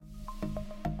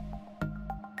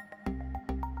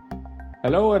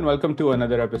Hello and welcome to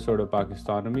another episode of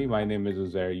Pakistonomy. My name is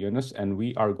Uzair Yunus, and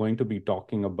we are going to be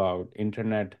talking about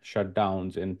internet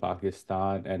shutdowns in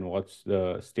Pakistan and what's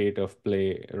the state of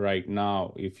play right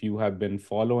now. If you have been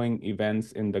following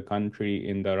events in the country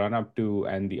in the run up to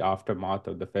and the aftermath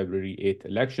of the February 8th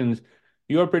elections,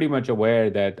 you are pretty much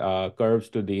aware that curbs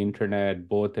to the internet,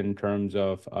 both in terms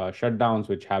of shutdowns,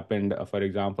 which happened, for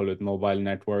example, with mobile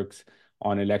networks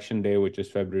on election day, which is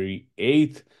February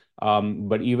 8th.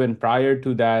 But even prior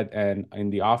to that, and in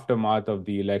the aftermath of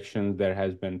the elections, there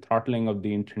has been throttling of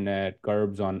the internet,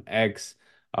 curbs on X,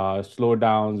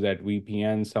 slowdowns at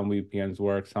VPNs. Some VPNs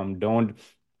work, some don't.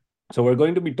 So we're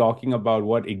going to be talking about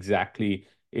what exactly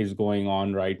is going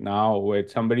on right now with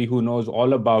somebody who knows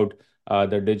all about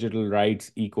the digital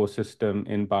rights ecosystem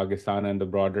in Pakistan and the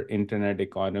broader internet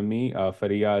economy.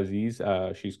 Faria Aziz,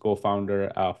 she's co-founder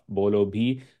of Bolo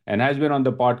Bhi and has been on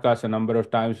the podcast a number of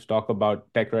times to talk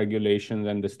about tech regulations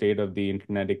and the state of the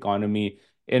internet economy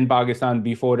in Pakistan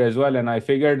before as well. And I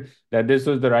figured that this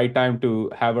was the right time to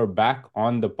have her back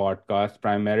on the podcast,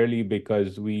 primarily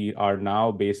because we are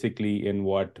now basically in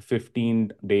what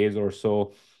 15 days or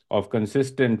so of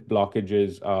consistent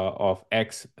blockages of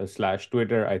X slash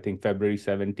Twitter. I think February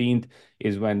 17th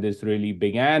is when this really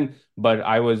began. But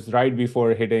I was right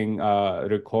before hitting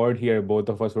record here. Both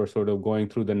of us were sort of going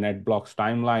through the NetBlocks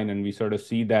timeline, and we sort of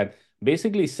see that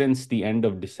basically since the end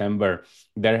of December,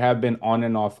 there have been on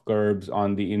and off curbs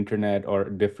on the internet or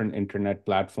different internet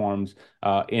platforms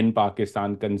in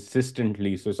Pakistan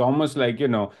consistently. So it's almost like,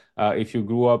 if you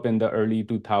grew up in the early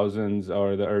 2000s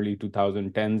or the early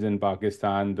 2010s in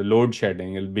Pakistan, the load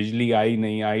shedding, bijli aayi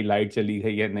nahi aayi, light chali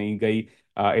gayi ya nahi gayi.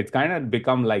 It's kind of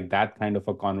become like that kind of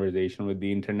a conversation with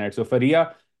the internet. So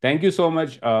Faria, thank you so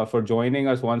much for joining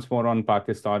us once more on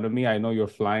Pakistanomy. I know you're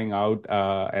flying out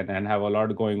and have a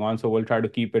lot going on, so we'll try to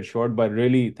keep it short, but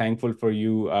really thankful for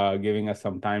you giving us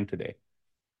some time today.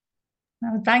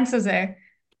 Thanks, Jose.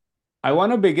 I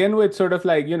want to begin with sort of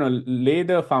like, lay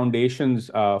the foundations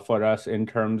for us in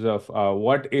terms of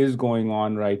what is going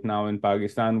on right now in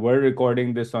Pakistan. We're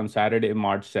recording this on Saturday,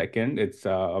 March 2nd. It's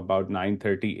about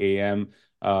 9:30 a.m.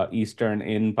 Eastern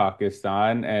in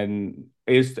Pakistan. And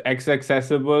is X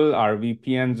accessible? Are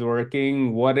VPNs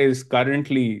working? What is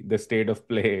currently the state of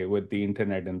play with the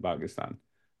internet in Pakistan?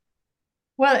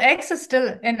 Well, X is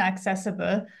still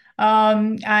inaccessible.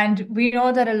 And we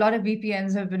know that a lot of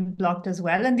VPNs have been blocked as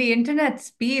well. And the internet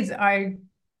speeds are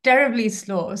terribly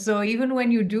slow. So even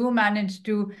when you do manage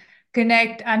to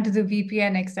connect onto the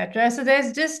VPN, etc. So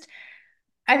there's just,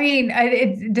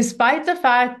 despite the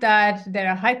fact that there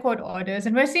are high court orders,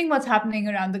 and we're seeing what's happening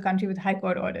around the country with high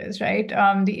court orders, right?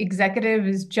 The executive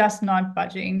is just not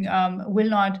budging, will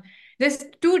not. This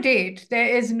to date, there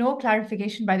is no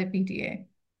clarification by the PTA.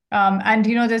 And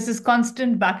there's this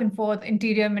constant back and forth.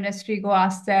 Interior Ministry go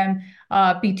ask them.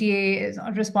 PTA is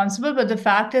not responsible, but the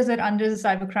fact is that under the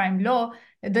cybercrime law,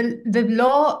 the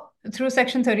law through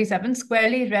Section 37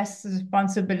 squarely rests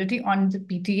responsibility on the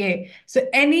PTA. So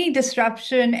any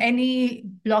disruption, any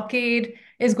blockade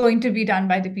is going to be done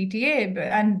by the PTA.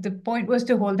 And the point was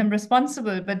to hold them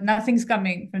responsible, but nothing's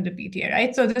coming from the PTA,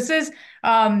 right? So this is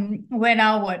we're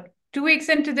now what 2 weeks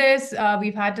into this.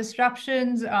 We've had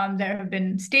disruptions. There have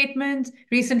been statements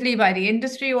recently by the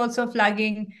industry also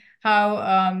flagging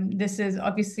how this is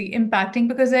obviously impacting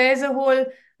because there is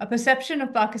a perception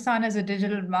of Pakistan as a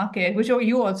digital market, which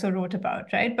you also wrote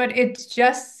about, right? But it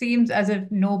just seems as if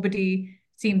nobody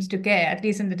seems to care, at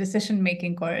least in the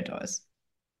decision-making corridors.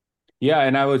 Yeah,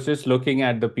 and I was just looking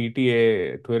at the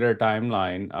PTA Twitter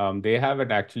timeline. They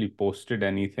haven't actually posted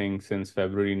anything since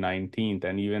February 19th.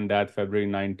 And even that February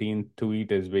 19th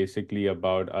tweet is basically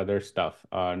about other stuff,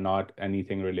 not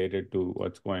anything related to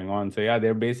what's going on. So, yeah,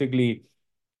 they're basically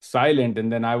silent.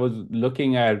 And then I was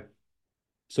looking at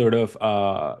sort of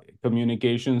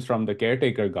communications from the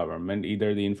caretaker government,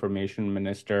 either the information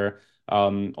minister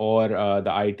or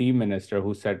the IT minister,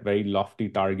 who set very lofty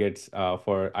targets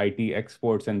for IT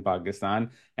exports in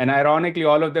Pakistan. And ironically,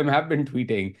 all of them have been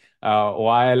tweeting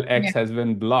while X Yeah. has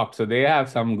been blocked. So they have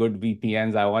some good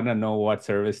VPNs. I want to know what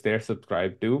service they're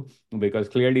subscribed to because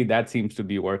clearly that seems to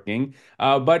be working.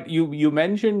 But you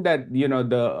mentioned that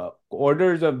the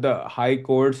orders of the high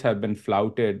courts have been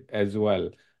flouted as well.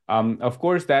 Of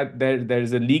course, that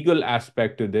there's a legal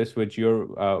aspect to this, which you're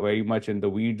very much in the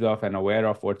weeds of and aware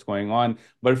of what's going on.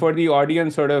 But for the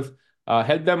audience, sort of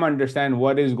help them understand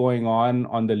what is going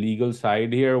on the legal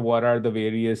side here. What are the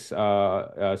various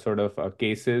sort of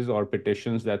cases or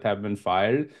petitions that have been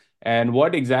filed? And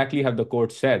what exactly have the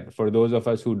courts said? For those of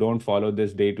us who don't follow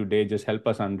this day to day, just help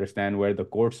us understand where the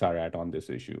courts are at on this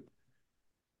issue.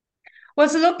 Well,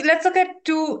 so let's look at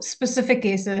two specific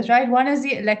cases, right? One is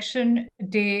the election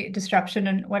day disruption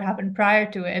and what happened prior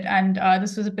to it. And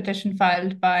this was a petition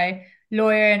filed by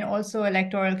lawyer and also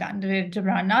electoral candidate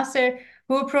Jabran Nasser,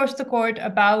 who approached the court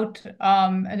about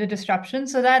the disruption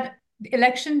so that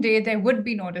election day there would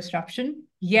be no disruption.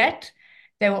 Yet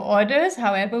there were orders.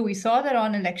 However, we saw that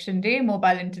on election day,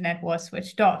 mobile internet was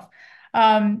switched off.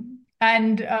 And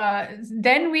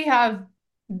then we have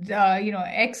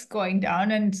X going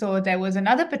down. And so there was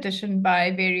another petition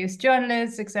by various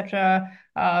journalists, etc.,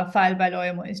 filed by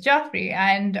lawyer Moise Jaffrey.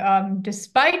 And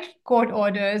despite court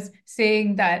orders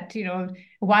saying that,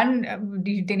 one,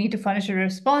 they need to furnish a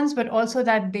response, but also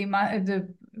that the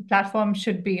platform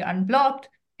should be unblocked,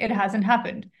 it hasn't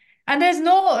happened. And there's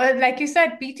no, like you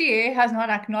said, PTA has not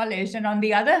acknowledged. And on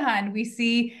the other hand, we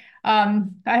see,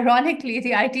 ironically,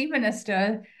 the IT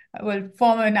minister, well,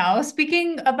 former now,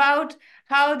 speaking about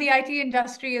how the IT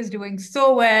industry is doing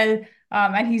so well.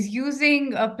 And he's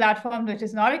using a platform which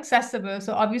is not accessible.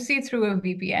 So obviously through a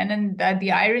VPN, and that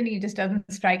the irony just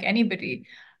doesn't strike anybody.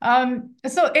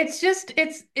 So it's just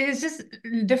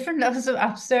different levels of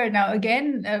absurd. Now,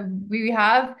 again, we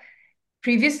have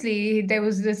previously there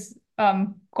was this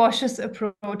cautious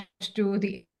approach to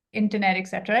the internet,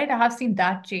 etc. Right? I have seen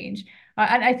that change,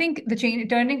 and I think the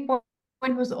turning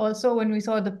point was also when we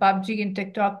saw the PUBG and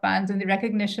TikTok bans and the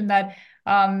recognition that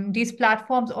these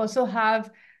platforms also have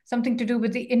something to do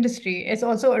with the industry. It's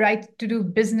also a right to do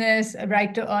business, a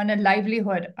right to earn a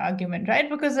livelihood argument, right?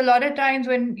 Because a lot of times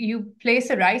when you place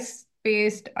a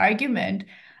rights-based argument,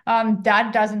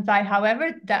 that doesn't fly.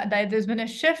 However, that there's been a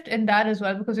shift in that as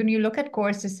well, because when you look at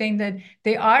courts, it's saying that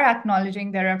they are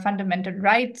acknowledging there are fundamental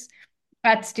rights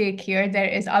at stake here. There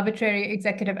is arbitrary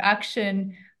executive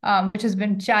action, which has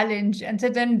been challenged. And so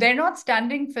then they're not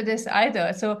standing for this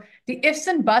either. So the ifs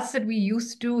and buts that we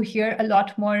used to hear a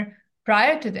lot more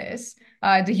prior to this,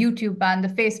 the YouTube ban, the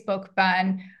Facebook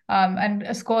ban,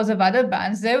 and scores of other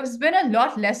bans, there's been a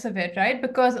lot less of it, right?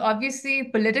 Because obviously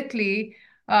politically,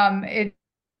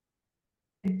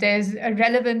 there's a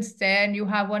relevance there, and you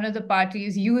have one of the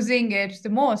parties using it the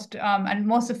most and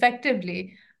most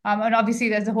effectively. And obviously,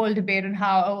 there's a whole debate on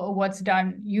how what's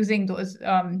done using those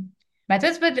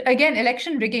methods. But again,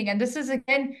 election rigging, and this is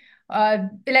again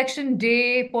election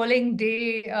day, polling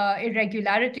day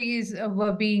irregularities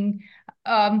were being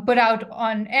put out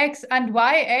on X, and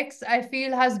why X I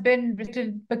feel has been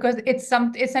written because it's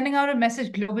sending out a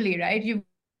message globally, right? You've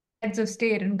heads of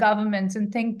state and governments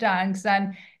and think tanks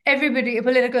and everybody,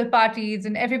 political parties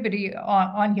and everybody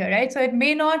on here, right? So it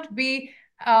may not be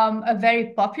a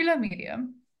very popular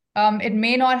medium. It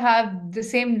may not have the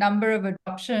same number of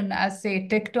adoption as, say,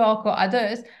 TikTok or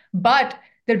others, but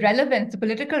the relevance, the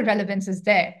political relevance is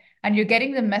there. And you're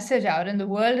getting the message out, and the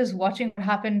world is watching what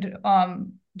happened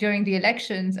during the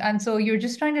elections. And so you're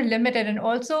just trying to limit it. And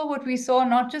also, what we saw,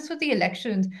 not just with the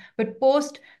elections, but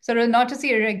post sort of not just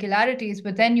the irregularities,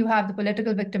 but then you have the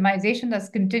political victimization that's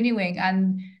continuing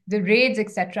and the raids,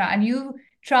 etc. And you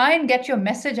try and get your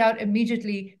message out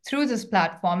immediately through this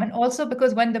platform. And also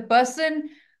because when the person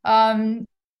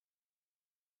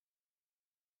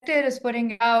is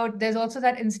putting it out, there's also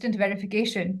that instant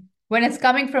verification when it's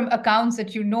coming from accounts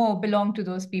that you know belong to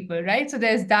those people, right? So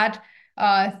there's that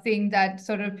thing that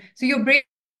sort of, so you're breaking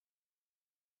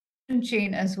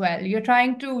chain as well. You're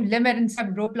trying to limit and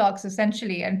set roadblocks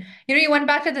essentially. And you went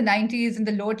back to the 90s and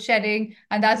the load shedding,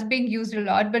 and that's being used a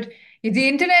lot. But the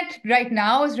internet right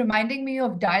now is reminding me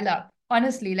of dial-up.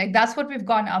 Honestly, like that's what we've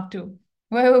gone up to.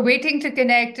 We're waiting to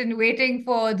connect and waiting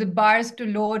for the bars to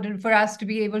load and for us to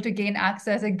be able to gain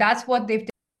access. Like that's what they've.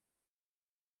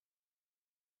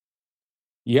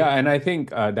 Yeah, and I think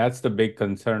that's the big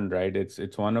concern, right?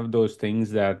 It's one of those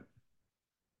things that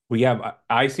we have.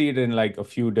 I see it in like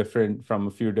from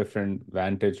a few different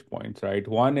vantage points, right?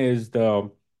 One is the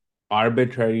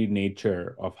arbitrary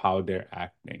nature of how they're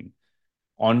acting.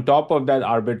 On top of that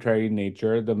arbitrary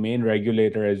nature, the main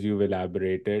regulator, as you've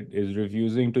elaborated, is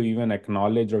refusing to even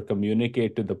acknowledge or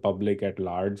communicate to the public at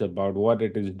large about what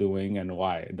it is doing and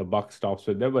why. The buck stops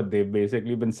with them, but they've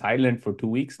basically been silent for 2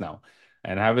 weeks now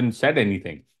and haven't said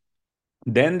anything.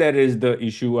 Then there is the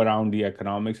issue around the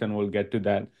economics, and we'll get to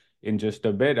that in just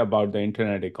a bit about the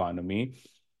internet economy.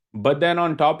 But then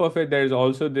on top of it, there's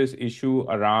also this issue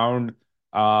around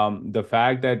the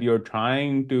fact that you're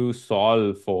trying to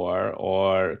solve for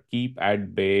or keep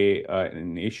at bay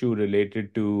an issue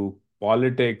related to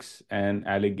politics and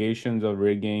allegations of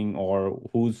rigging or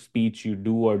whose speech you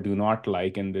do or do not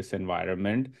like in this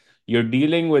environment. You're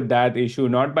dealing with that issue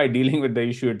not by dealing with the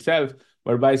issue itself,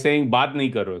 but by saying baat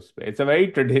nahi karo us pe. It's a very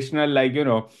traditional, like,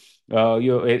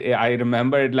 I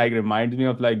remember it like reminds me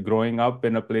of like growing up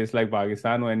in a place like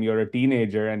Pakistan when you're a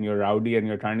teenager and you're rowdy and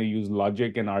you're trying to use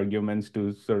logic and arguments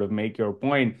to sort of make your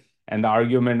point. And the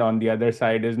argument on the other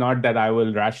side is not that I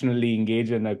will rationally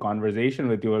engage in a conversation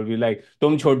with you. I'll be like,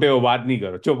 "Tum chote ho, baat nahi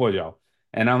karo, chup ho jao."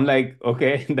 And I'm like,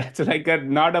 okay, that's like a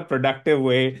not a productive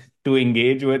way to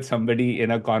engage with somebody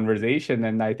in a conversation.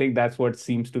 And I think that's what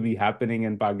seems to be happening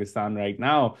in Pakistan right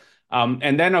now.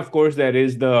 And then, of course, there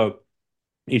is the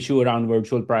issue around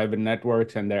virtual private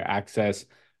networks and their access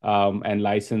and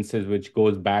licenses, which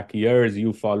goes back years.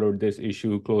 You followed this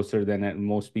issue closer than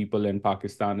most people in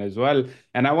Pakistan as well.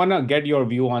 And I want to get your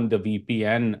view on the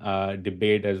VPN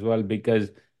debate as well,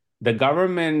 because the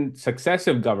government,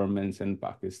 successive governments in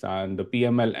Pakistan, the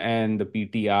PMLN, the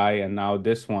PTI, and now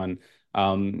this one,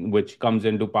 which comes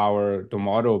into power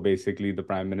tomorrow, basically, the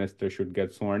prime minister should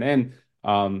get sworn in.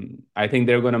 I think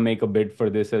they're going to make a bid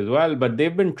for this as well, but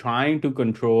they've been trying to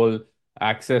control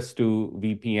access to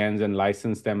VPNs and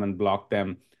license them and block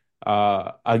them.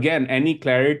 Again, any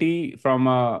clarity from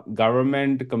a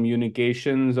government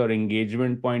communications or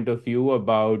engagement point of view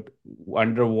about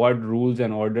under what rules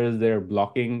and orders they're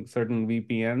blocking certain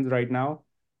VPNs right now?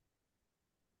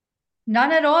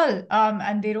 None at all.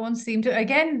 And they don't seem to,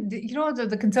 again,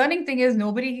 the concerning thing is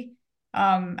nobody,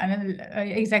 and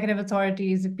executive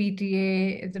authorities, the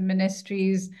PTA, the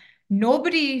ministries,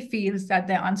 nobody feels that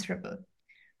they're answerable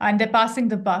and they're passing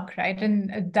the buck, right?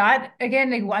 And that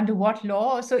again, like under what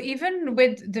law? So even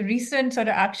with the recent sort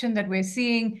of action that we're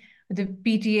seeing, the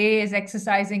PTA is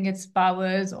exercising its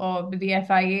powers, or the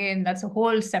FIA, and that's a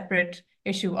whole separate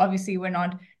issue. Obviously, we're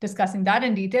not discussing that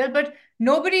in detail, but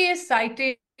nobody is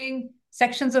citing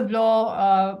sections of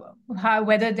law,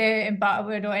 whether they're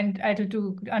empowered or entitled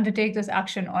to undertake this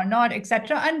action or not,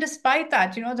 etc. And despite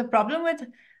that, the problem with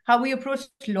how we approach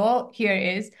law here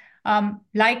is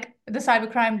like the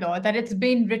cybercrime law, that it's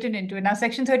been written into it. Now,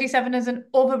 Section 37 is an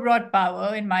overbroad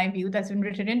power, in my view, that's been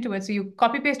written into it. So you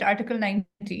copy paste Article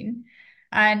 19,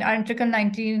 and Article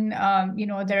 19,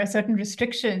 there are certain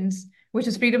restrictions, which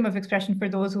is freedom of expression for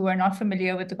those who are not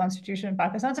familiar with the Constitution in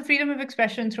Pakistan. So freedom of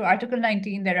expression through Article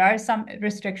 19, there are some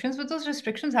restrictions, but those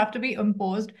restrictions have to be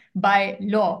imposed by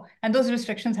law, and those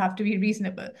restrictions have to be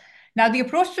reasonable. Now, the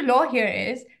approach to law here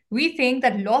is we think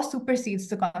that law supersedes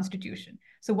the Constitution.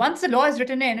 So once the law is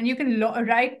written in, and you can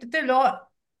write the law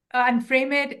and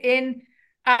frame it in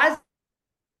as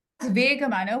vague a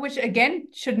manner, which again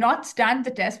should not stand the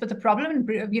test. But the problem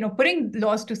in putting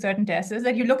laws to certain tests is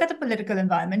that you look at the political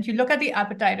environment, you look at the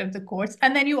appetite of the courts,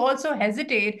 and then you also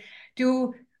hesitate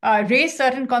to raise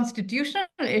certain constitutional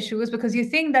issues because you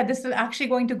think that this is actually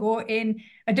going to go in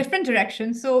a different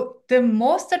direction. So the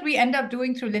most that we end up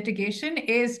doing through litigation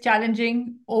is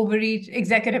challenging overreach,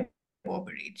 executive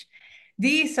overreach.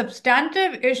 The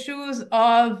substantive issues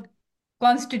of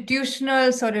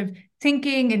constitutional sort of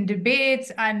thinking and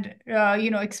debates and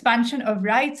expansion of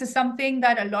rights is something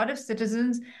that a lot of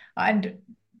citizens and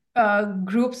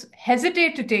groups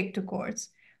hesitate to take to courts.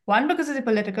 One, because of the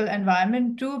political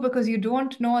environment. Two, because you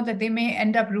don't know that they may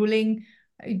end up ruling,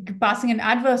 passing an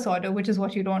adverse order, which is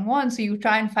what you don't want. So you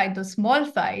try and fight those small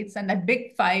fights, and that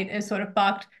big fight is sort of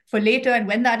parked for later. And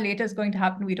when that later is going to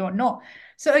happen, we don't know.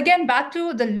 So again, back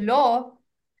to the law,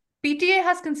 PTA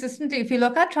has consistently, if you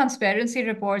look at transparency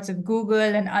reports of Google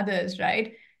and others,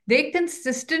 right, they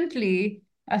consistently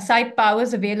cite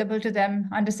powers available to them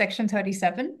under Section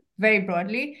 37, very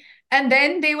broadly. And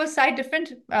then they will cite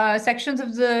different sections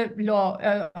of the law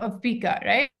of PICA,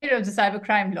 right, of the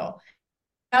cybercrime law.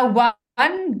 Now,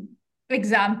 one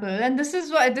example, and this is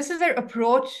their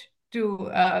approach to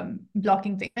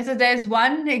blocking things. So there's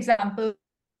one example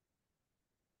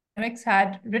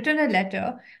had written a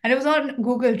letter, and it was on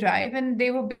Google Drive, and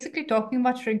they were basically talking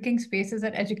about shrinking spaces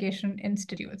at education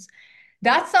institutes.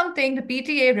 That's something the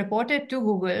PTA reported to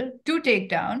Google to take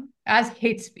down as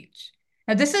hate speech.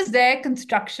 Now, this is their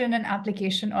construction and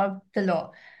application of the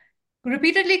law.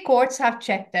 Repeatedly, courts have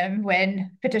checked them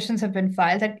when petitions have been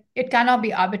filed that it cannot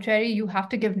be arbitrary. You have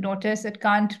to give notice. It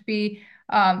can't be,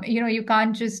 you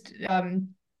can't just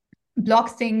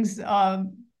block things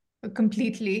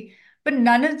completely. But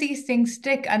none of these things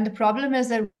stick. And the problem is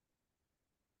that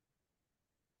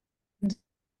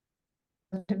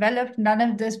developed, none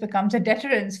of this becomes a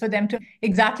deterrence for them to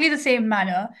exactly the same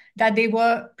manner that they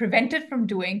were prevented from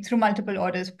doing through multiple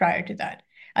orders prior to that.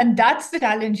 And that's the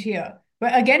challenge here.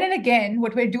 Where again and again,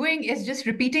 what we're doing is just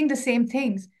repeating the same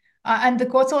things. And the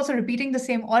courts also repeating the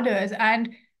same orders.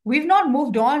 And we've not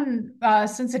moved on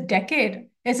since a decade.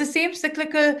 It's the same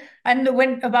cyclical, and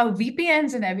when about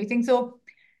VPNs and everything. So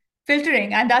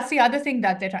filtering. And that's the other thing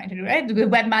that they're trying to do, right? The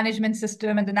web management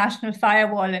system and the national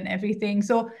firewall and everything.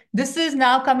 So this is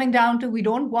now coming down to we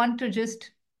don't want to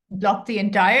just block the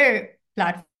entire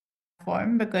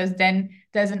platform because then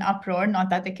there's an uproar, not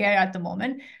that they care at the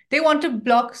moment. They want to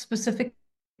block specific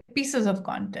pieces of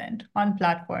content on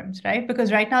platforms, right?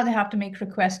 Because right now they have to make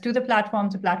requests to the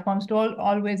platforms don't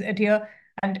always adhere.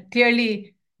 And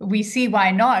clearly we see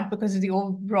why not, because of the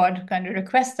overbroad kind of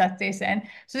requests that they send.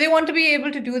 So they want to be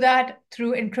able to do that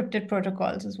through encrypted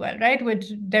protocols as well, right?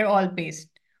 Which they're all based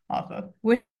off of,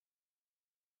 which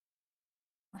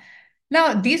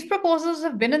now, these proposals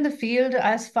have been in the field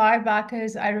as far back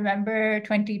as I remember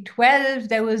 2012.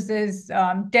 There was this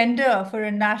tender for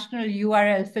a national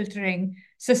URL filtering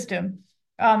system.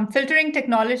 Filtering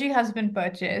technology has been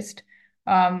purchased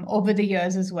over the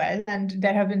years as well, and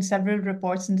there have been several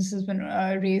reports, and this has been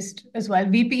raised as well.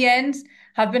 VPNs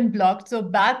have been blocked. So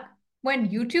back when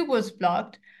YouTube was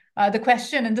blocked, the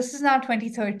question, and this is now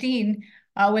 2013,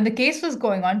 when the case was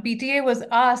going on, PTA was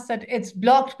asked that it's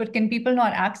blocked, but can people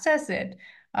not access it?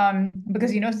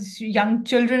 Because young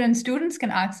children and students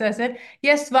can access it.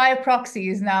 Yes, via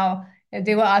proxies. Now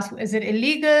they were asked, "Is it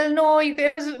illegal?" No,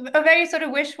 it was a very sort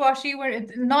of wish-washy. Where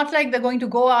it's not like they're going to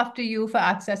go after you for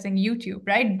accessing YouTube,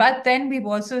 right? But then we've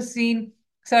also seen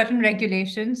certain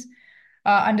regulations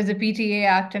under the PTA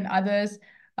Act and others.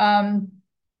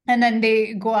 And then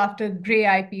they go after gray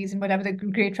IPs and whatever the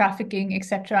gray trafficking,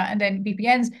 etc. And then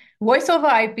VPNs, voice over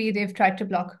IP, they've tried to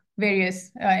block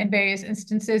various in various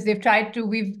instances. They've tried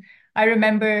to. I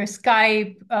remember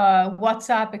Skype,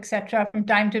 WhatsApp, etc. From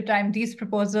time to time, these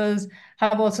proposals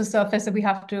have also surfaced that we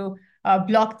have to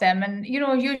block them. And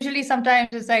usually sometimes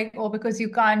it's like, oh, because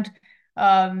you can't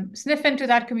sniff into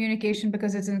that communication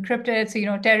because it's encrypted.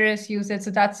 So terrorists use it. So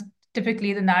that's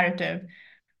typically the narrative,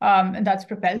 and that's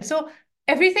propelled. So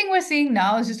everything we're seeing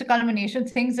now is just a culmination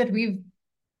of things that we've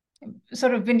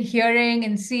sort of been hearing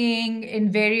and seeing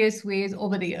in various ways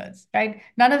over the years, right?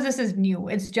 None of this is new.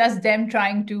 It's just them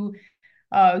trying to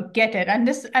get it. And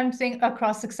this, I'm saying,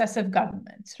 across successive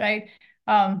governments, right?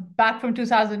 Back from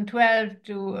 2012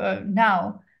 to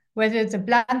now, whether it's a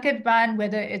blanket ban,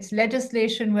 whether it's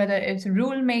legislation, whether it's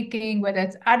rulemaking, whether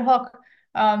it's ad hoc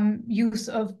use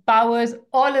of powers,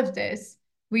 all of this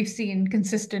we've seen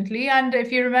consistently. And if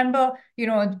you remember,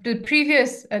 the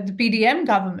previous, the PDM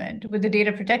government with the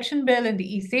data protection bill and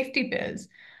the e-safety bills,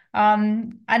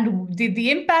 and the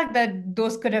impact that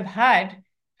those could have had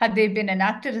they been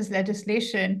enacted as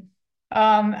legislation.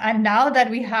 And now that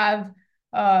we have,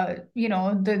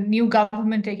 the new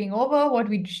government taking over, what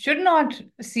we should not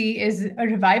see is a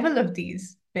revival of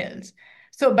these bills.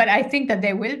 So, but I think that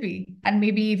there will be, and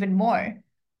maybe even more.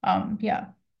 Yeah.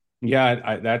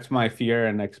 Yeah, that's my fear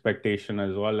and expectation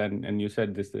as well. And you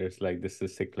said this, there's like this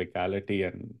is cyclicality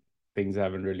and things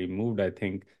haven't really moved. I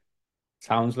think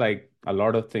sounds like a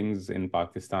lot of things in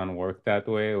Pakistan work that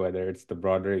way, whether it's the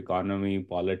broader economy,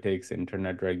 politics,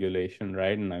 internet regulation,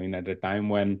 right? And I mean, at a time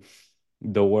when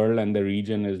the world and the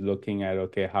region is looking at,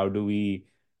 okay, how do we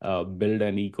build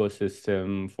an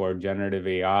ecosystem for generative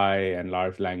AI and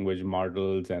large language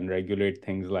models and regulate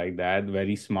things like that?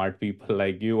 Very smart people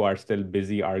like you are still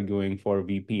busy arguing for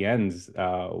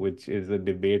VPNs, which is a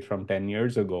debate from 10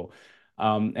 years ago.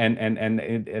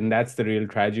 And that's the real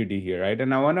tragedy here, right?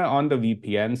 And I want to, on the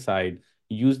VPN side,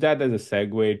 use that as a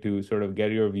segue to sort of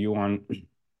get your view on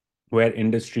where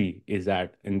industry is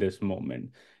at in this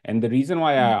moment. And the reason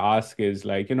why I ask is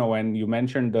like, when you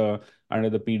mentioned the under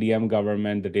the PDM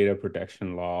government, the data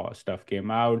protection law stuff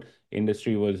came out,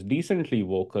 industry was decently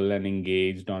vocal and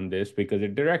engaged on this because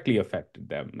it directly affected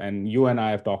them. And you and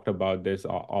I have talked about this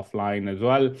offline as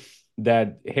well,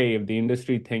 that, hey, if the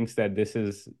industry thinks that this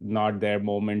is not their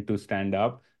moment to stand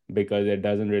up, because it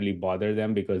doesn't really bother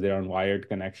them because they're on wired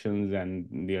connections and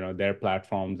their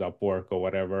platforms, Upwork or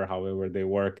whatever, however they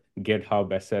work,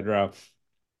 GitHub, etc.,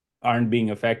 aren't being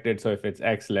affected. So if it's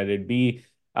X, let it be.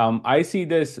 I see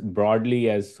this broadly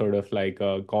as sort of like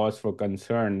a cause for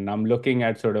concern. And I'm looking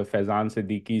at sort of Faizan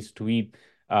Siddiqui's tweet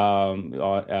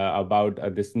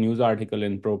about this news article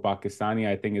in Pro Pakistani,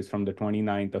 I think is from the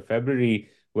 29th of February,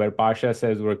 where Pasha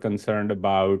says we're concerned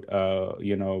about,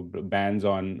 bans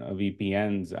on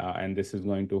VPNs, and this is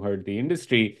going to hurt the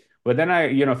industry. But then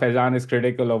Faizan is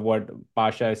critical of what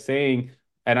Pasha is saying.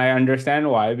 And I understand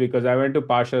why, because I went to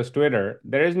Pasha's Twitter.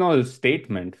 There is no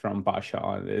statement from Pasha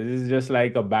on this. This is just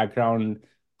like a background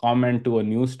comment to a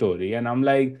news story. And I'm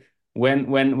like,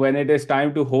 when it is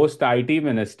time to host the IT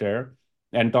minister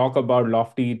and talk about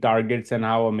lofty targets and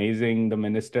how amazing the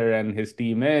minister and his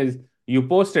team is, you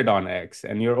post it on X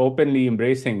and you're openly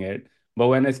embracing it. But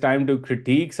when it's time to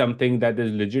critique something that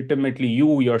is legitimately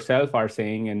you yourself are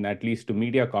saying, and at least to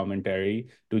media commentary,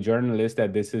 to journalists,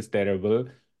 that this is terrible,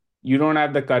 you don't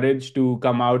have the courage to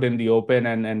come out in the open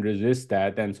and resist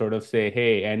that and sort of say,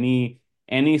 hey,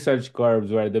 any such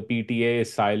curves where the PTA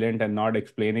is silent and not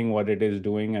explaining what it is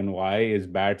doing and why is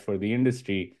bad for the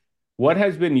industry. What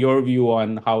has been your view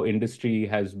on how industry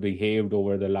has behaved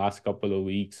over the last couple of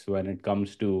weeks when it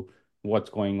comes to what's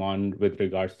going on with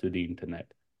regards to the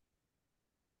internet?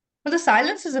 Well, the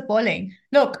silence is appalling.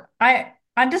 Look, I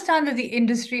understand that the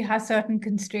industry has certain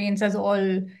constraints, as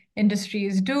all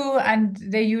industries do, and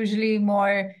they're usually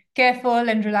more careful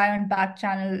and rely on back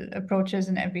channel approaches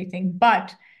and everything.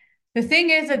 But the thing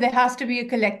is that there has to be a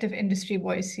collective industry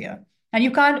voice here. And you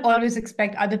can't always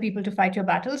expect other people to fight your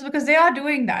battles because they are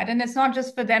doing that. And it's not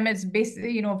just for them, it's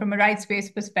basically, from a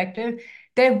rights-based perspective.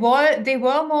 They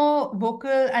were more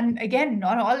vocal. And again,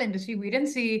 not all industry. We didn't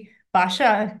see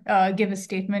Basha give a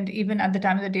statement even at the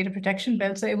time of the data protection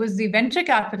bill. So it was the Venture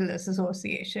Capitalists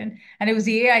Association and it was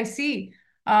the AIC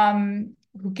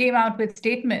who came out with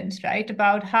statements, right,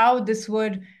 about how this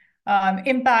would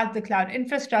impact the cloud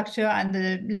infrastructure and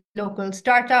the local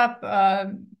startup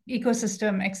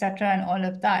ecosystem, etc., and all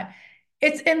of that.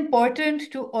 It's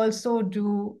important to also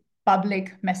do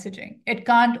public messaging. It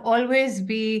can't always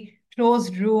be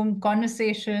closed room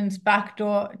conversations,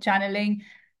 backdoor channeling.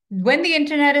 When the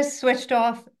internet is switched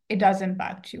off, it does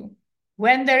impact you.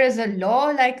 When there is a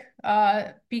law like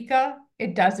PICA,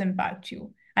 it does impact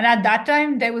you. And at that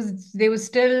time, they was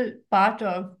still part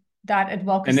of that And if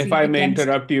advocacy I may against.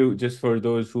 interrupt you, just for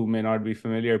those who may not be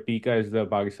familiar, PICA is the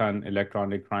Pakistan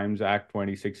Electronic Crimes Act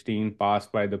 2016,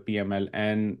 passed by the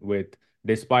PMLN with,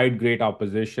 despite great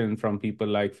opposition from people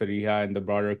like Fariha and the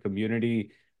broader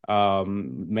community,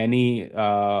 many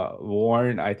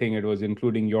warned, I think it was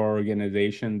including your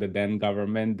organization, the then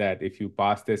government, that if you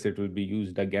pass this, it will be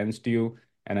used against you.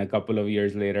 And a couple of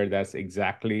years later, that's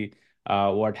exactly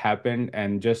what happened.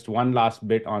 And just one last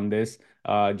bit on this,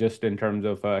 just in terms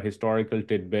of a historical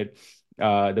tidbit.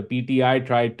 The PTI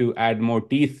tried to add more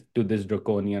teeth to this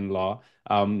draconian law.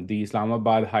 The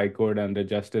Islamabad High Court and the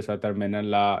Justice Atar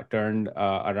Minallah turned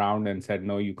around and said,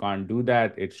 no, you can't do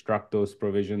that. It struck those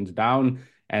provisions down.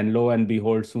 And lo and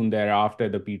behold, soon thereafter,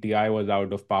 the PTI was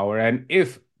out of power. And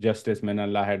if Justice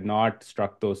Minallah had not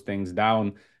struck those things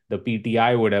down, the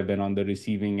PTI would have been on the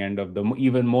receiving end of the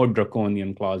even more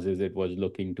draconian clauses it was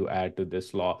looking to add to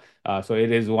this law. So it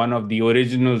is one of the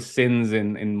original sins,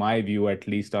 in my view, at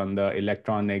least on the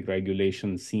electronic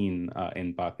regulation scene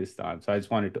in Pakistan. So I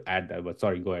just wanted to add that. But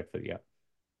sorry, go ahead, Faria.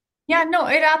 Yeah, no,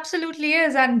 it absolutely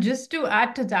is. And just to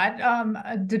add to that,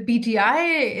 the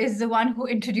PTI is the one who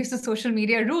introduced the social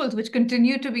media rules, which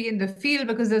continue to be in the field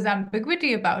because there's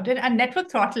ambiguity about it. And network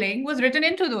throttling was written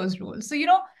into those rules. So,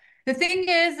 the thing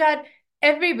is that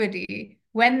everybody,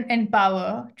 when in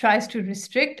power, tries to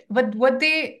restrict, but what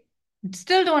they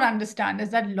still don't understand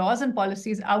is that laws and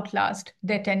policies outlast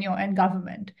their tenure in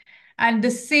government. And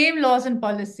the same laws and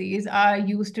policies are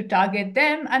used to target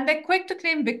them, and they're quick to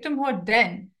claim victimhood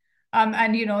then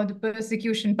and the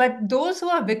persecution. But those who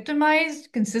are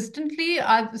victimized consistently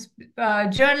are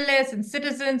journalists and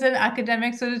citizens and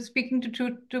academics, so speaking to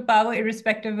truth to power,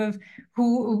 irrespective of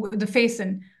who the face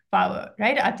in power,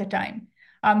 right, at the time.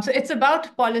 So it's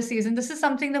about policies, and this is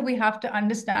something that we have to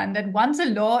understand that once a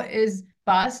law is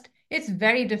passed, it's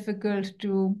very difficult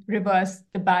to reverse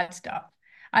the bad stuff.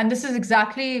 And this has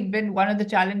exactly been one of the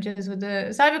challenges with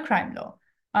the cybercrime law.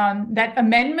 That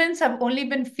amendments have only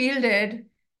been fielded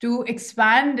to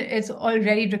expand its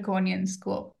already draconian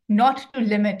scope, not to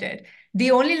limit it.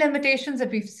 The only limitations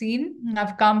that we've seen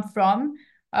have come from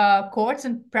courts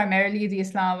and primarily the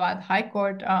Islamabad High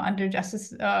Court under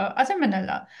Justice Azhar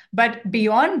Manallah. But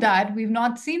beyond that, we've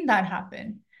not seen that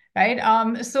happen,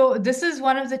 right? So this is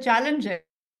one of the challenges.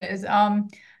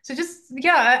 So just,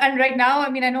 yeah, and right now, I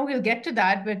mean, I know we'll get to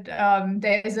that, but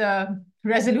there's a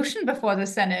resolution before the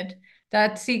Senate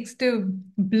that seeks to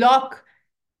block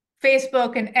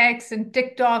Facebook and X and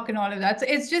TikTok and all of that. So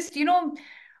it's just,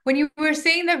 when you were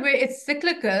saying that it's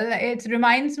cyclical, it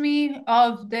reminds me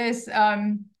of this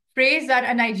phrase that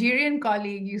a Nigerian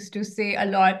colleague used to say a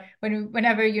lot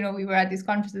whenever, we were at these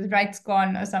conferences,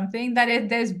 RightsCon or something, that is,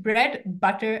 there's bread,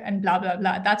 butter, and blah, blah,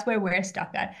 blah. That's where we're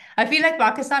stuck at. I feel like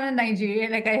Pakistan and Nigeria,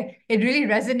 it really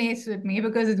resonates with me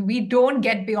because we don't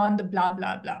get beyond the blah,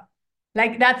 blah, blah.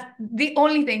 Like that's the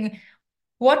only thing.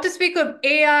 What to speak of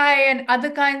AI and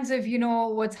other kinds of,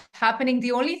 what's happening.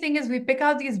 The only thing is we pick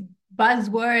out these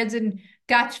buzzwords and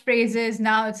catchphrases.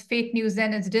 Now it's fake news,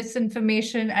 then it's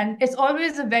disinformation. And it's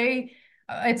always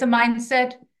it's a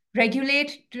mindset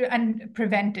and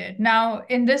prevent it. Now,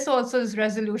 in this also's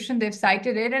resolution, they've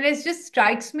cited it, and it just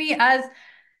strikes me as,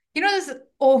 this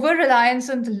over reliance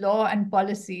on the law and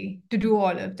policy to do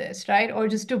all of this, right? Or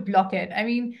just to block it. I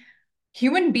mean,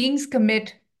 human beings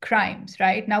commit crimes,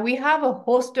 right? Now we have a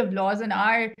host of laws, and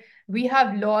we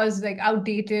have laws like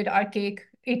outdated, archaic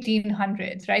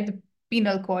 1800s, right? The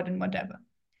penal code and whatever.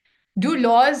 Do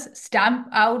laws stamp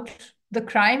out the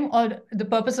crime, or the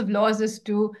purpose of laws is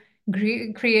to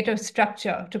create a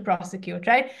structure to prosecute,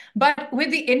 right? But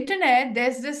with the internet,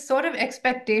 there's this sort of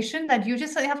expectation that you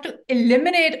just have to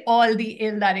eliminate all the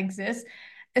ill that exists.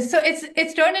 So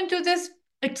it's turned into this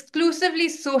exclusively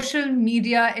social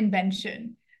media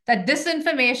invention, that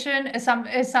disinformation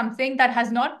is something that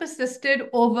has not persisted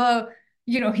over,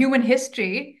 human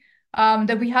history,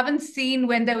 that we haven't seen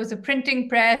when there was a printing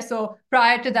press, or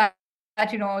prior to that,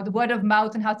 the word of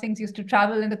mouth and how things used to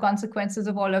travel and the consequences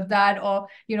of all of that, or,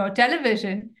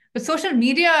 television. But social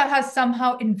media has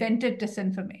somehow invented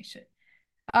disinformation.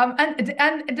 And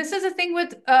this is the thing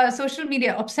with social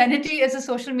media. Obscenity is a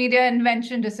social media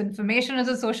invention. Disinformation is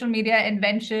a social media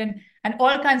invention, and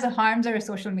all kinds of harms are a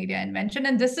social media invention.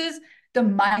 And this is the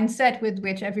mindset with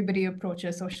which everybody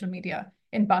approaches social media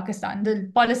in Pakistan. The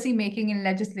policy making in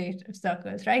legislative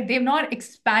circles, right? They've not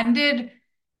expanded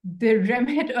the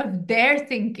remit of their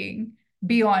thinking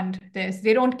beyond this.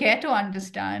 They don't care to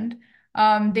understand.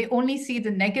 They only see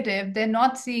the negative. They're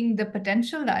not seeing the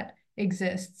potential that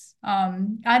exists.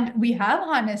 And we have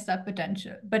harnessed that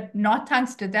potential, but not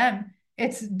thanks to them.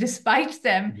 It's despite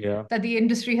them Yeah. that the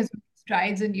industry has made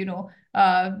strides in,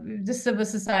 the civil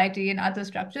society and other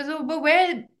structures. But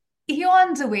we're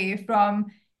eons away from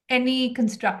any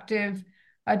constructive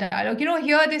dialogue.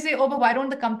 Here they say, oh, but why don't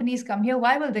the companies come here?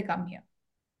 Why will they come here?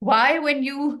 Why, when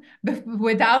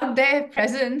without their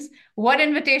presence, what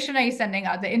invitation are you sending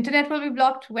out? The internet will be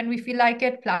blocked when we feel like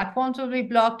it. Platforms will be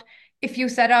blocked. If you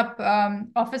set up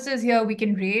offices here, we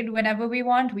can raid whenever we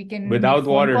want. We can make Without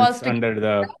phone calls warrants to under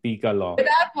the PICA law.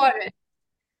 without warrant.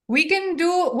 We can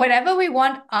do whatever we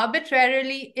want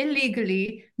arbitrarily,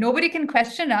 illegally. Nobody can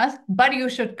question us, but you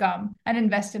should come and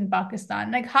invest in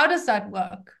Pakistan. Like, how does that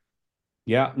work?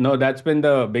 Yeah, no, that's been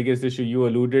the biggest issue. You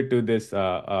alluded to this,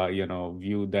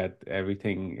 view that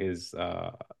everything is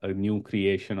a new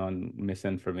creation on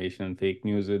misinformation and fake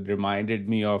news. It reminded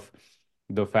me of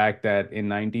the fact that in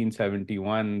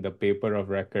 1971, the paper of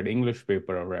record, English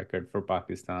paper of record for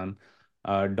Pakistan,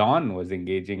 Dawn was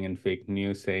engaging in fake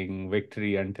news, saying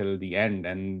victory until the end.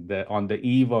 And on the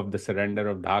eve of the surrender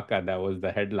of Dhaka, that was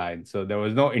the headline. So there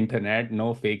was no internet,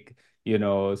 no fake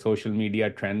social media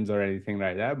trends or anything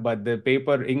like that. But the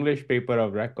paper, English paper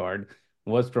of record,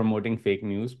 was promoting fake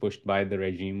news pushed by the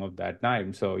regime of that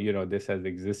time. So, this has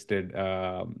existed.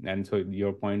 And so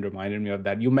your point reminded me of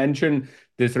that. You mentioned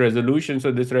this resolution.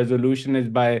 So this resolution is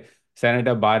by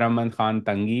Senator Baraman Khan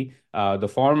Tangi, the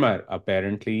former,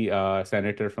 apparently,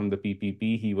 senator from the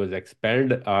PPP. He was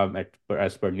expelled,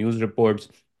 as per news reports,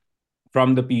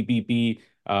 from the PPP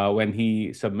when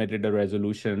he submitted a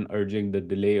resolution urging the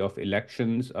delay of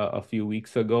elections a few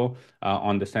weeks ago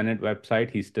on the Senate website.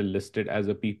 He's still listed as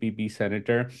a PPP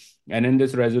senator. And in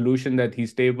this resolution that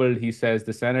he's tabled, he says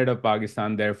the Senate of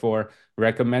Pakistan, therefore,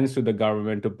 recommends to the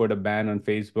government to put a ban on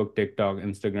Facebook, TikTok,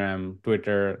 Instagram,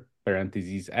 Twitter,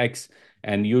 parentheses X,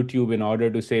 and YouTube in order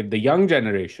to save the young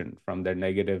generation from their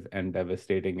negative and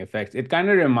devastating effects. It kind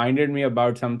of reminded me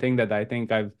about something that I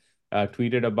think I've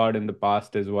tweeted about in the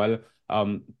past as well.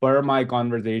 Per my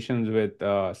conversations with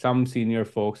some senior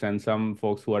folks and some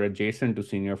folks who are adjacent to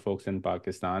senior folks in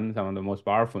Pakistan, some of the most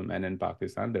powerful men in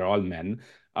Pakistan, they're all men,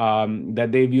 that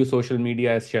they view social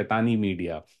media as shaitani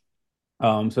media.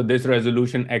 So this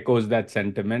resolution echoes that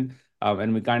sentiment,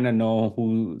 and we kind of know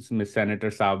who Miss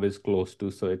Senator Saab is close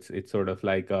to. So it's sort of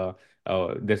like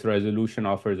this resolution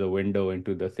offers a window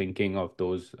into the thinking of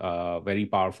those very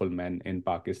powerful men in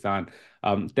Pakistan.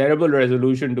 Terrible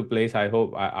resolution to place.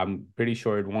 I'm pretty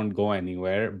sure it won't go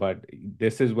anywhere, but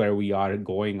this is where we are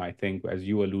going, I think, as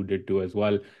you alluded to as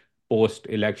well. Post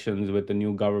elections with the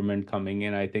new government coming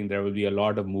in, I think there will be a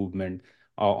lot of movement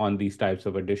on these types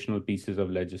of additional pieces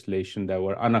of legislation that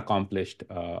were unaccomplished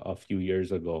a few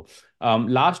years ago.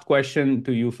 Last question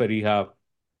to you, Fariha,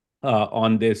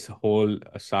 on this whole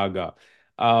saga.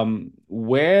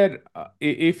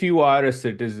 If you are a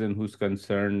citizen who's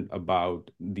concerned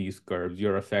about these curbs,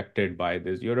 you're affected by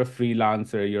this, you're a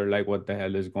freelancer, you're like, what the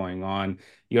hell is going on?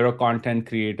 You're a content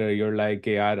creator, you're like,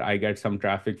 yaar, I get some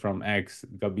traffic from X,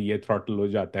 kabhi ye throttle ho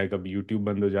jata hai, kabhi YouTube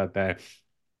band ho jata hai.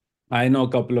 I know a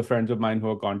couple of friends of mine who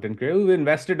are content creators who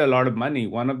invested a lot of money.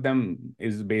 One of them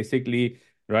is basically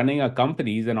running a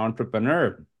company, he's an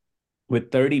entrepreneur, with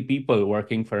 30 people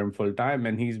working for him full time,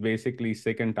 and he's basically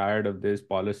sick and tired of this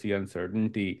policy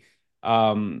uncertainty.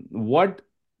 What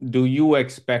do you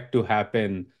expect to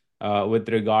happen with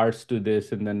regards to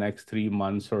this in the next 3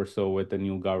 months or so with the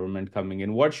new government coming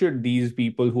in? What should these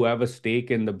people who have a stake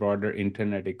in the broader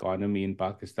internet economy in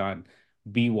Pakistan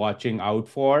be watching out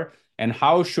for? And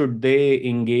how should they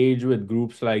engage with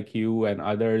groups like you and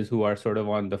others who are sort of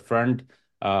on the front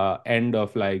end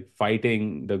of like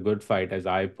fighting the good fight, as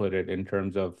I put it, in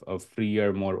terms of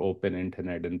freer, more open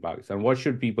internet in Pakistan? What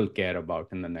should people care about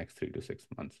in the next 3 to 6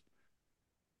 months?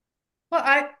 Well,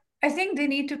 I think they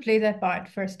need to play their part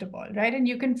first of all, right? And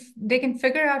they can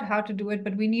figure out how to do it,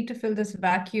 but we need to fill this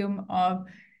vacuum of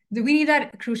we need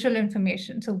that crucial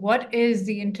information. So what is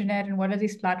the internet and what are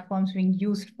these platforms being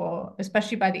used for,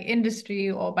 especially by the industry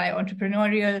or by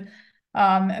entrepreneurial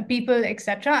people,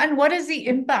 etc. And what is the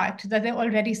impact that they're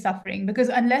already suffering? Because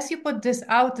unless you put this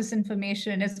out, this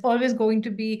information, it's always going to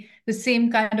be the same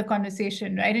kind of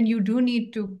conversation, right? And you do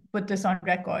need to put this on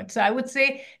record. So I would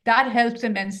say that helps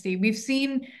immensely. We've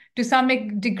seen to some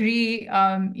degree,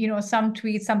 some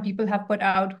tweets, some people have put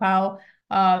out how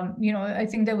I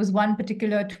think there was one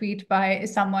particular tweet by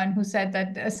someone who said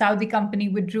that a Saudi company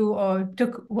withdrew or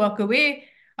took work away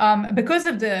because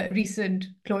of the recent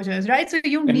closures, right? So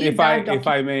you And need that if document.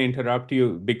 I may interrupt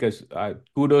you, because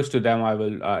kudos to them, I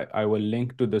will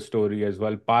link to the story as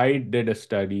well. Pi did a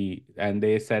study, and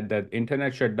they said that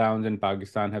internet shutdowns in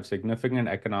Pakistan have significant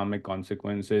economic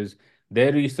consequences.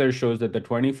 Their research shows that the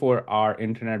 24-hour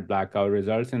internet blackout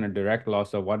results in a direct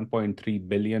loss of 1.3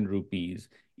 billion rupees,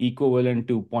 equivalent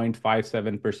to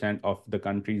 0.57% of the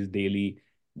country's daily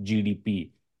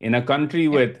GDP. In a country Yeah.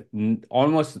 with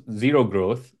almost zero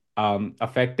growth,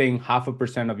 affecting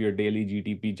 0.5% of your daily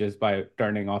GDP just by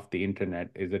turning off the internet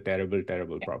is a terrible,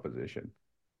 terrible proposition.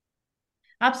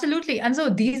 Absolutely. And so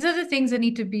these are the things that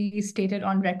need to be stated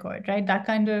on record, right? That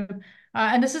kind of,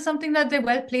 and this is something that they're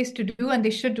well placed to do and they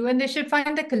should do, and they should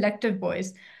find the collective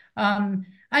voice.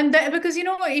 And that, because,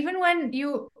 even when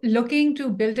you looking to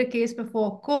build a case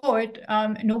before court,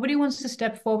 nobody wants to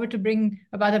step forward to bring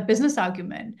about a business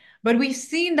argument. But we've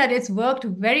seen that it's worked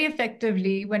very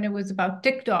effectively when it was about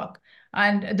TikTok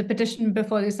and the petition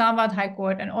before the Islamabad High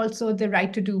Court, and also the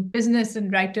right to do business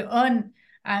and right to earn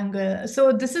angle.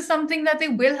 So this is something that they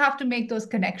will have to make those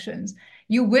connections.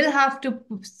 You will have to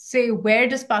say, where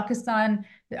does Pakistan,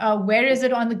 where is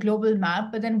it on the global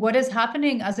map? But then what is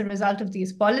happening as a result of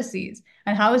these policies?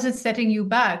 And how is it setting you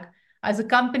back as a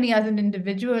company, as an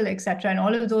individual, etc., and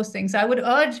all of those things. So I would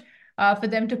urge for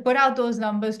them to put out those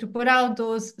numbers, to put out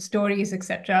those stories,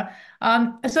 etc.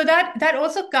 So that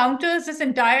also counters this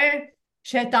entire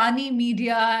shaitani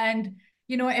media and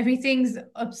everything's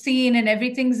obscene and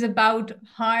everything's about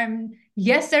harm.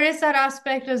 Yes, there is that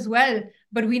aspect as well,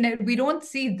 but we don't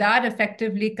see that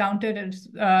effectively countered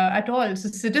at all. So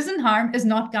citizen harm is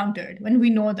not countered when we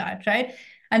know that, right?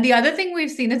 And the other thing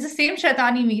we've seen is the same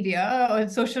shaitani media or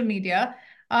social media.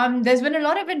 There's been a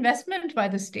lot of investment by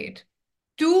the state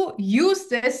to use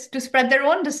this to spread their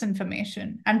own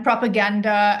disinformation and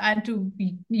propaganda and to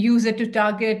use it to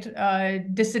target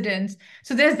dissidents.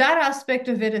 So there's that aspect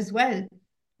of it as well.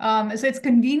 So it's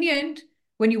convenient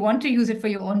when you want to use it for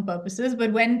your own purposes,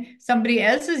 but when somebody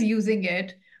else is using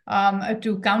it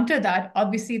to counter that,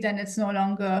 obviously then it's no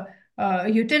longer a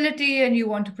utility, and you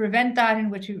want to prevent that,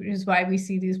 and which is why we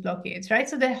see these blockades, right?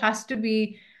 So there has to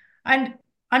be, and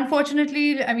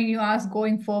unfortunately, I mean, you ask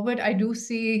going forward, I do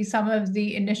see some of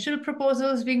the initial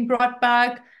proposals being brought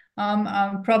back,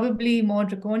 probably more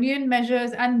draconian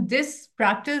measures, and this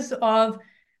practice of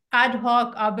ad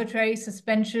hoc, arbitrary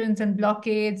suspensions and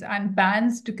blockades and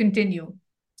bans to continue.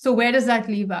 So where does that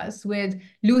leave us? With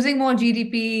losing more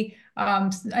GDP,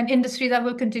 an industry that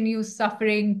will continue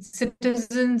suffering,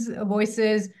 citizens'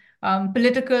 voices,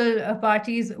 political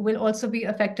parties will also be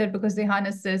affected because they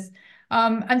harness this.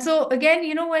 And so again,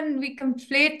 when we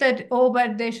conflate that, oh,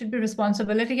 but there should be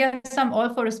responsibility. Yes, I'm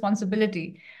all for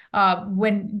responsibility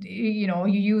when you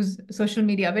use social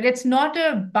media, but it's not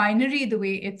a binary the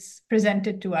way it's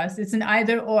presented to us. It's an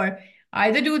either or.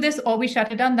 Either do this or we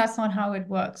shut it down. That's not how it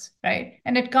works, right?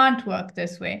 And it can't work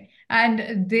this way.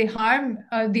 And the harm,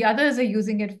 the others are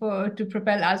using it to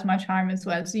propel as much harm as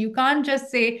well. So you can't just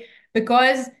say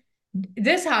because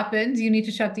this happens, you need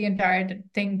to shut the entire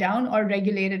thing down or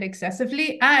regulate it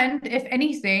excessively. And if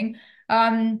anything,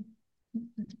 the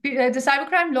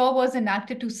cybercrime law was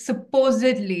enacted to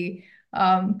supposedly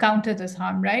counter this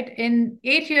harm, right? In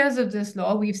 8 years of this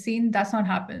law, we've seen that's not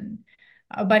happened.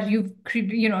 But you've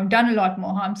done a lot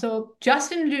more harm. So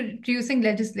just in introducing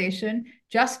legislation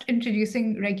just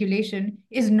introducing regulation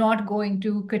is not going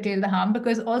to curtail the harm,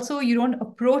 because also you don't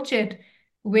approach it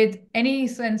with any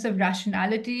sense of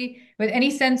rationality, with any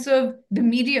sense of the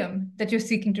medium that you're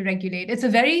seeking to regulate. It's a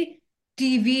very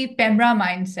TV Pemra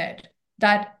mindset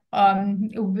that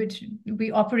which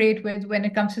we operate with when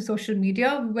it comes to social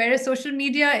media, whereas social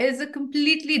media is a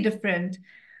completely different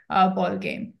ball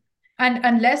game. And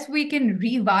unless we can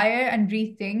rewire and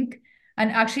rethink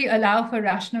and actually allow for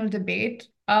rational debate,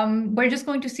 we're just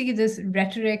going to see this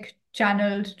rhetoric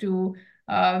channeled to,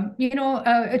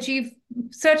 achieve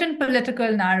certain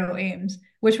political narrow aims,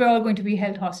 which we're all going to be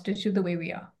held hostage to the way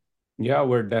we are. Yeah,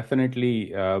 we're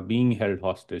definitely being held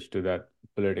hostage to that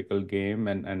political game,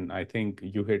 and I think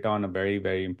you hit on a very,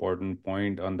 very important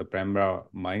point on the Premra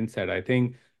mindset. I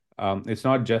think it's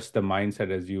not just the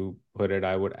mindset as you put it.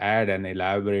 I would add and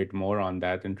elaborate more on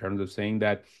that in terms of saying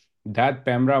that that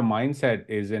Premra mindset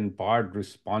is in part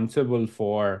responsible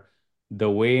for the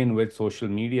way in which social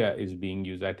media is being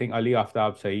used. I think Ali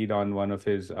Aftab Saeed on one of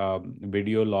his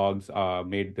video logs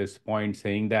made this point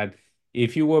saying that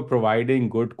if you were providing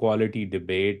good quality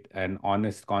debate and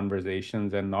honest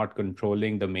conversations and not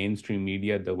controlling the mainstream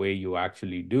media the way you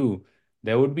actually do,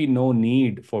 there would be no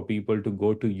need for people to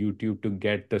go to YouTube to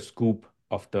get the scoop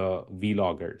of the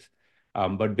vloggers.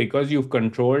 But because you've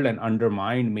controlled and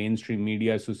undermined mainstream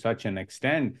media to such an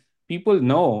extent, people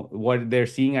know what they're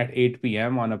seeing at 8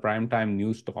 p.m. on a primetime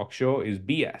news talk show is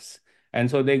BS. And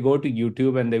so they go to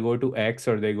YouTube and they go to X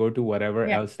or they go to whatever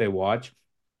Yeah. else they watch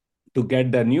to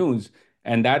get the news.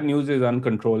 And that news is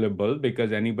uncontrollable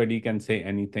because anybody can say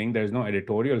anything. There's no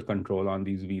editorial control on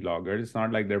these vloggers. It's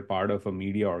not like they're part of a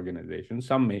media organization.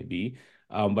 Some may be,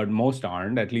 but most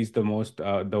aren't. At least the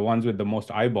ones with the most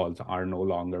eyeballs are no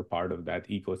longer part of that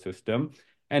ecosystem.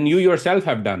 And you yourself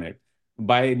have done it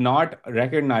by not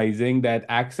recognizing that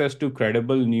access to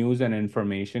credible news and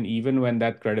information, even when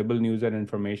that credible news and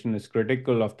information is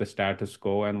critical of the status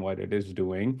quo and what it is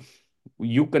doing,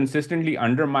 you consistently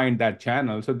undermine that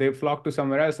channel. So they flock to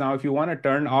somewhere else. Now, if you want to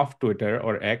turn off Twitter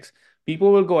or X,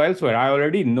 people will go elsewhere. I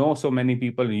already know so many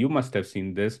people, and you must have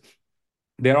seen this.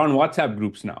 They're on WhatsApp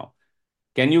groups now.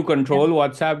 Can you Yeah. control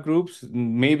WhatsApp groups?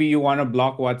 Maybe you want to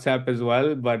block WhatsApp as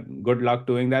well, but good luck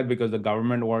doing that because the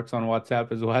government works on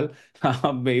WhatsApp as well.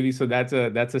 Maybe so that's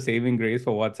a saving grace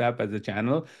for WhatsApp as a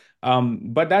channel.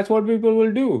 But that's what people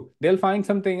will do. They'll find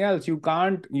something else. You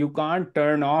can't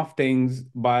turn off things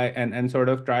by and sort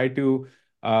of try to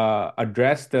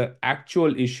address the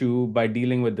actual issue by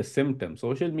dealing with the symptom.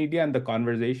 Social media and the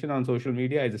conversation on social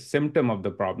media is a symptom of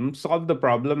the problem. Solve the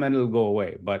problem and it'll go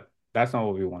away. But that's not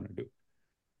what we want to do.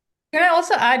 Can I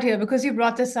also add here, because you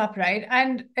brought this up, right?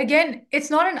 And again, it's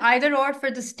not an either or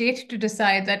for the state to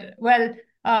decide that, well,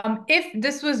 if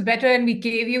this was better and we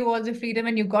gave you all the freedom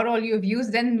and you got all your views,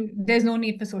 then there's no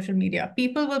need for social media.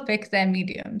 People will pick their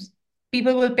mediums.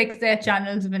 People will pick their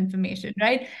channels of information,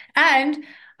 right? And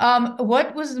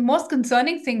what was the most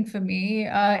concerning thing for me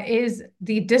is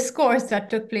the discourse that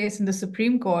took place in the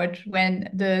Supreme Court when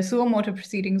the suo motu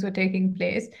proceedings were taking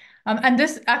place. And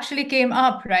this actually came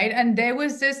up, right? And there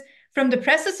was this from the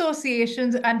press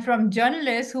associations and from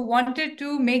journalists who wanted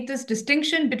to make this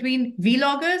distinction between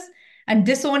vloggers and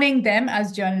disowning them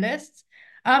as journalists.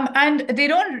 And they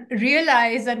don't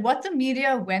realize that what the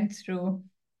media went through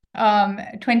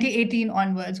 2018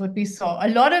 onwards, what we saw, a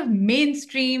lot of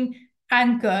mainstream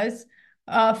anchors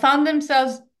found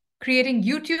themselves creating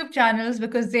YouTube channels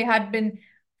because they had been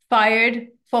fired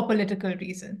for political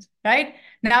reasons, right?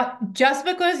 Now, just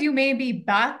because you may be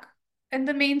back in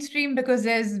the mainstream because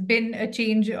there's been a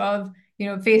change of,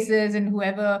 faces and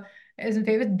whoever is in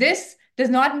favor, this does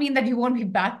not mean that you won't be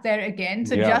back there again.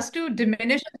 So Yeah. just to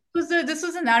diminish, this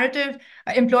was a narrative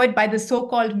employed by the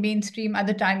so-called mainstream at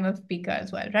the time of Pika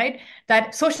as well, right?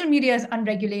 That social media is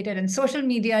unregulated and social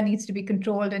media needs to be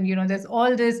controlled, and there's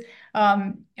all this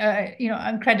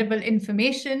incredible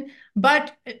information.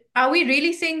 But are we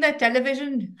really saying that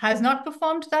television has not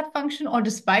performed that function, or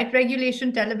despite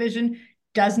regulation, television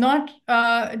does not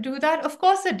do that? Of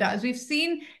course it does. We've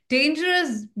seen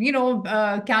dangerous,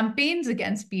 campaigns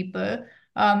against people,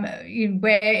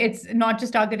 where it's not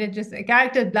just targeted just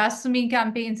character blasphemy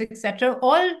campaigns, etc.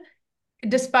 All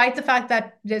despite the fact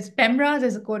that there's PEMRA,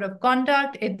 there's a code of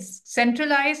conduct, it's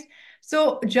centralized.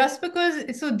 So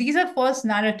these are false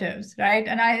narratives, right?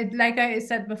 And like I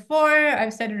said before,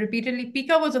 I've said it repeatedly,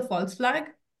 Pika was a false flag.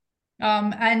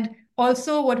 And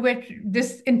also,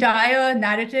 this entire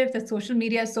narrative that social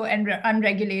media is so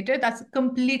unregulated, that's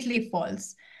completely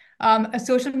false.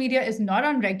 Social media is not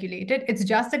unregulated. It's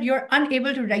just that you're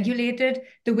unable to regulate it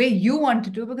the way you want to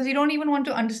do because you don't even want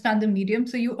to understand the medium.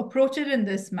 So you approach it in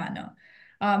this manner.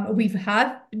 We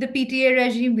have the PTA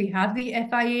regime, we have the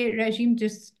FIA regime.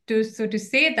 Just to so to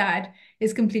say that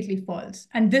is completely false,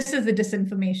 and this is the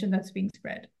disinformation that's being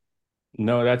spread.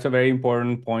 No, that's a very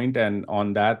important point. And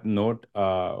on that note,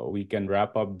 we can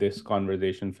wrap up this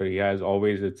conversation. For you, as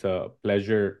always, it's a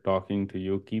pleasure talking to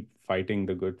you. Keep fighting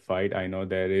the good fight. I know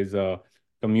there is a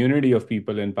community of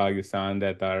people in Pakistan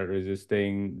that are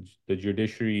resisting. The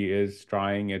judiciary is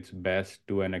trying its best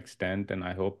to an extent, and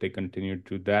I hope they continue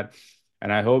to do that.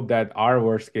 And I hope that our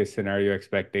worst case scenario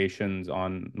expectations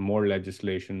on more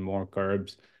legislation, more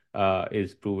curbs,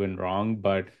 is proven wrong.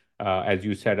 But as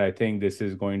you said, I think this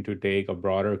is going to take a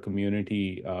broader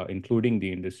community, including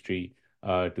the industry,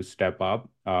 to step up.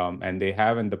 And they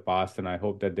have in the past, and I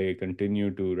hope that they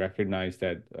continue to recognize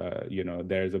that,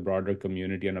 there's a broader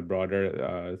community and a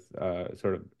broader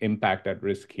sort of impact at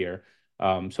risk here.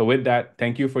 So with that,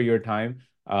 thank you for your time.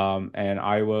 And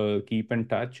I will keep in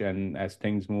touch. And as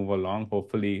things move along,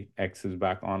 hopefully X is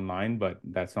back online, but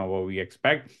that's not what we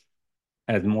expect.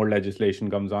 As more legislation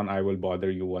comes on, I will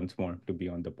bother you once more to be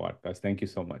on the podcast. Thank you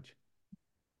so much.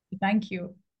 Thank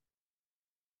you.